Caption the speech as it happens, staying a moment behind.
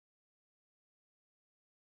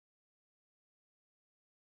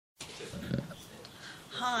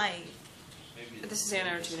Hi. This is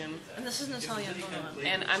Arutunyan. And this is Natalia Antonova.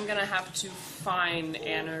 And I'm going to have to find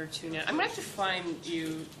Arutunyan. I'm going to have to find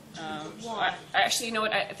you. Why? Actually, you know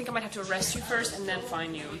what? I think I might have to arrest you first and then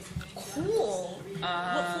find you. Cool.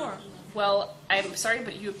 What for? Well, I'm sorry,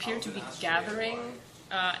 but you appear to be gathering,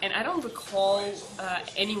 and I don't recall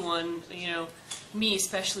anyone, me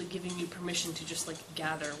especially, giving you permission to just,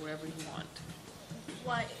 gather wherever you want.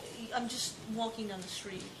 Why? I'm just walking down the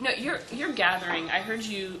street. No, you're gathering. I heard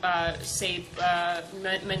you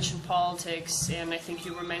mention politics, and I think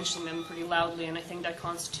you were mentioning them pretty loudly, and I think that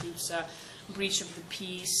constitutes a breach of the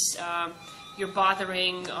peace. You're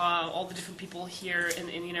bothering all the different people here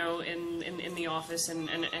in the office and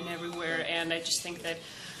everywhere, and I just think that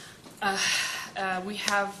we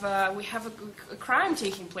have a crime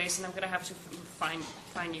taking place, and I'm going to have to find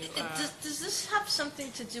you. Does this have something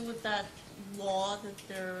to do with that law that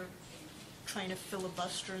they're trying to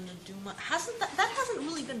filibuster in the Duma? That hasn't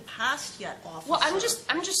really been passed yet, officer? Well, I'm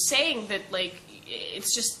just saying that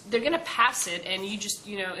it's just they're gonna pass it, and you just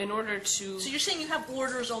in order to. So you're saying you have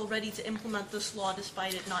orders already to implement this law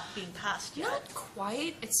despite it not being passed yet? Not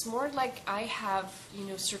quite. It's more like I have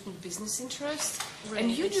certain business interests, Right,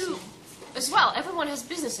 and you do as well. Everyone has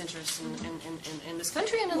business interests in this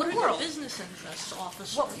country and in the world. What are your business interests,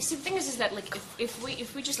 officer? Well, you see, the thing is that if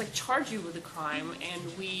we just charge you with a crime and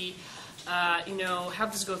we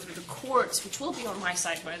have this go through the courts, which will be on my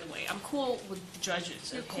side, by the way. I'm cool with the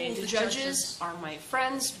judges. You're Okay, cool with the the judges are my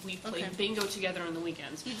friends. We play bingo together on the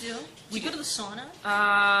weekends. You do? We go to the sauna?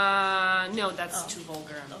 No, that's too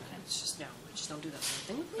vulgar. Okay. It's just we just don't do that sort of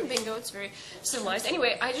thing. We play bingo. It's very civilized.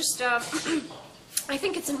 Anyway, I just I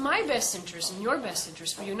think it's in my best interest, in your best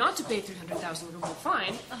interest, for you not to pay 300,000 ruble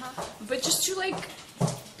fine, but just to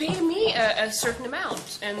pay me a certain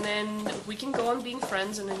amount, and then we can go on being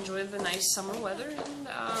friends and enjoy the nice summer weather. And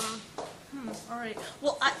all right.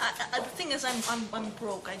 Well, the thing is, I'm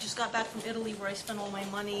broke. I just got back from Italy, where I spent all my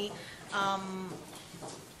money.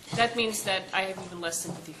 That means that I have even less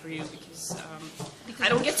sympathy for you because I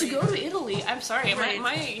don't get to go to Italy. I'm sorry. Right.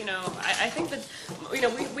 I think that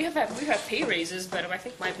we have pay raises, but I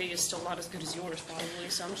think my pay is still not as good as yours probably.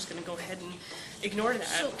 So I'm just going to go ahead and ignore that.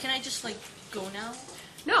 So can I just go now?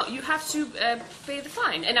 No, you have to pay the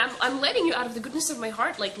fine, and I'm letting you out of the goodness of my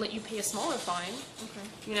heart, let you pay a smaller fine. Okay.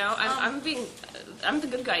 I'm the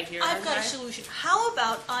good guy here. I've got a solution. How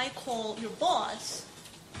about I call your boss?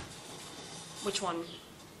 Which one?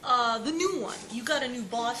 The new one. You got a new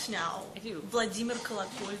boss now. I do. Vladimir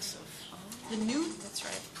Kolokольtsov. The new. That's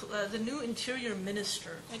right. The new interior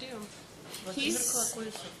minister. I do. Vladimir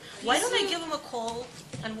Kolokольtsov. Why don't I give him a call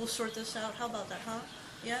and we'll sort this out? How about that, huh?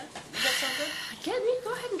 Yeah? Does that sound good?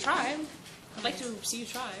 Go ahead and try. I'd like to see you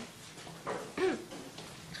try.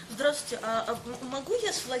 Здравствуйте. Могу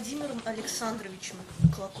я с Владимиром Александровичем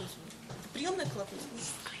Колокольцевым? Приемная Колокольцева?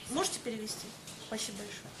 Можете перевести? Спасибо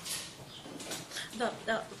большое.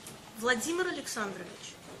 Да. Владимир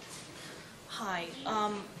Alexandrovich. Hi.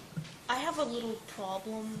 I have a little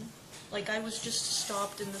problem. I was just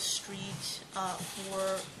stopped in the street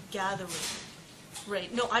for gathering.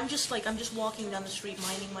 Right. No, I'm just walking down the street,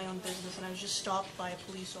 minding my own business, and I was just stopped by a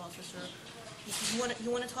police officer.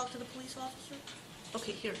 You want to talk to the police officer?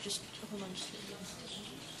 Okay, here, just hold on just a minute.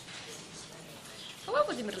 Hello,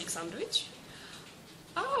 Vladimir Alexandrovich.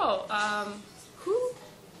 Oh, who?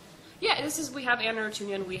 Yeah, we have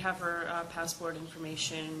Arutunyan. We have her passport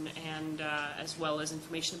information, and as well as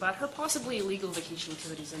information about her possibly illegal vacation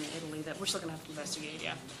activities in Italy that we're still going to have to investigate.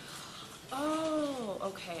 Yeah. Oh,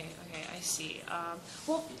 okay, I see.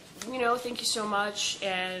 Well, thank you so much,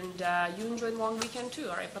 and you enjoy the long weekend too.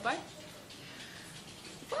 All right, bye-bye.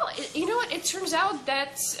 Well, you know what? It turns out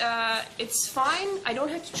that it's fine. I don't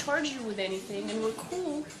have to charge you with anything, and we're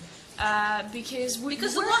cool because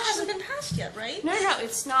the law hasn't been passed yet, right? No,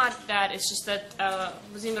 it's not that. It's just that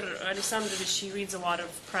Vladimir Alexandrovich, he reads a lot of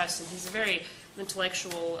press, and he's a very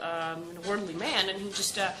intellectual, worldly man, and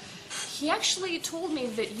he actually told me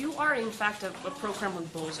that you are, in fact, a pro-Kremlin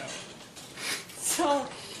bozo. So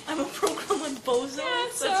I'm a pro-Kremlin bozo? Yeah,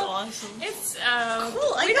 That's awesome. It's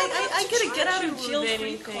cool. I get a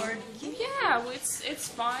get-out-of-jail-free card. Yeah, it's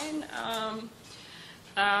fine.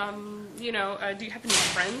 Do you have any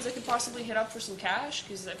friends I could possibly hit up for some cash?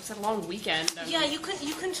 Because it's a long weekend. Yeah, you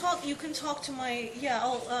can talk to my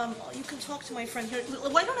you can talk to my friend here.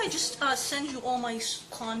 Why don't I just send you all my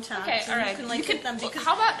contacts? Okay, all right. You can hit them. Because,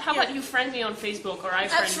 how about you friend me on Facebook, or I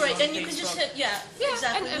friend that's you right, on and Facebook. you can just hit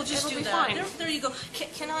exactly. and we'll just it'll do be that. fine. There you go.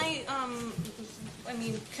 Can I I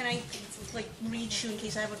mean, can I like read you in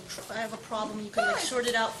case I have a problem? You can like sort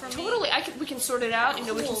it out for me. Totally, we can sort it out. We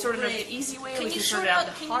can Cool, sort it out great. the easy way. Can We you can sort sort it out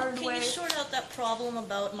out the hard can way. you sort out that problem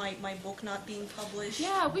about my book not being published?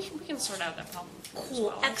 Yeah, we can sort out that problem. As Cool.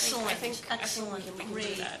 well. Excellent. I think Excellent. we can Great.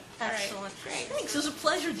 do that. Excellent. All right, great. Thanks. It was a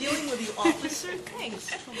pleasure dealing with you, officer. Thanks.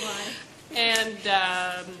 Bye. And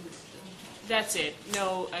that's it.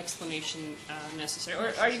 No explanation necessary.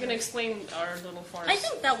 Or are you going to explain our little farce? I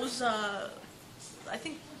think that was. I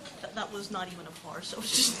think that was not even a farce. It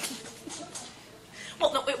was just.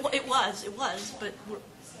 Well, no, it was, but.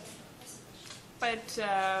 But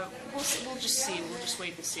we'll just see. We'll just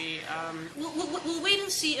wait and see. We'll wait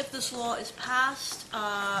and see if this law is passed,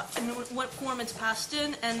 and what form it's passed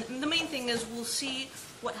in, and the main thing is we'll see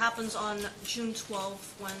what happens on June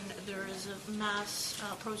 12th when there is a mass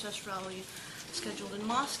protest rally scheduled in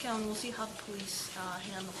Moscow, and we'll see how the police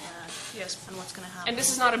handle that. Yes. And what's going to happen. And this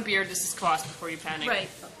is not a beer. This is kvass. Before you panic. Right.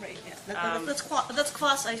 Yeah. That's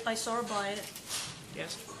kvass. I saw her buy it.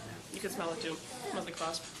 Yes. You can smell it too. Smell the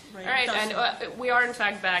kvass. Right. All right, and we are in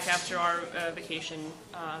fact back after our vacation.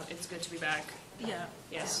 It's good to be back. Yeah.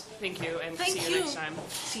 Yes. Thank you, and Thank see you. you next time.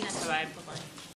 See you next time. Bye-bye. Bye-bye.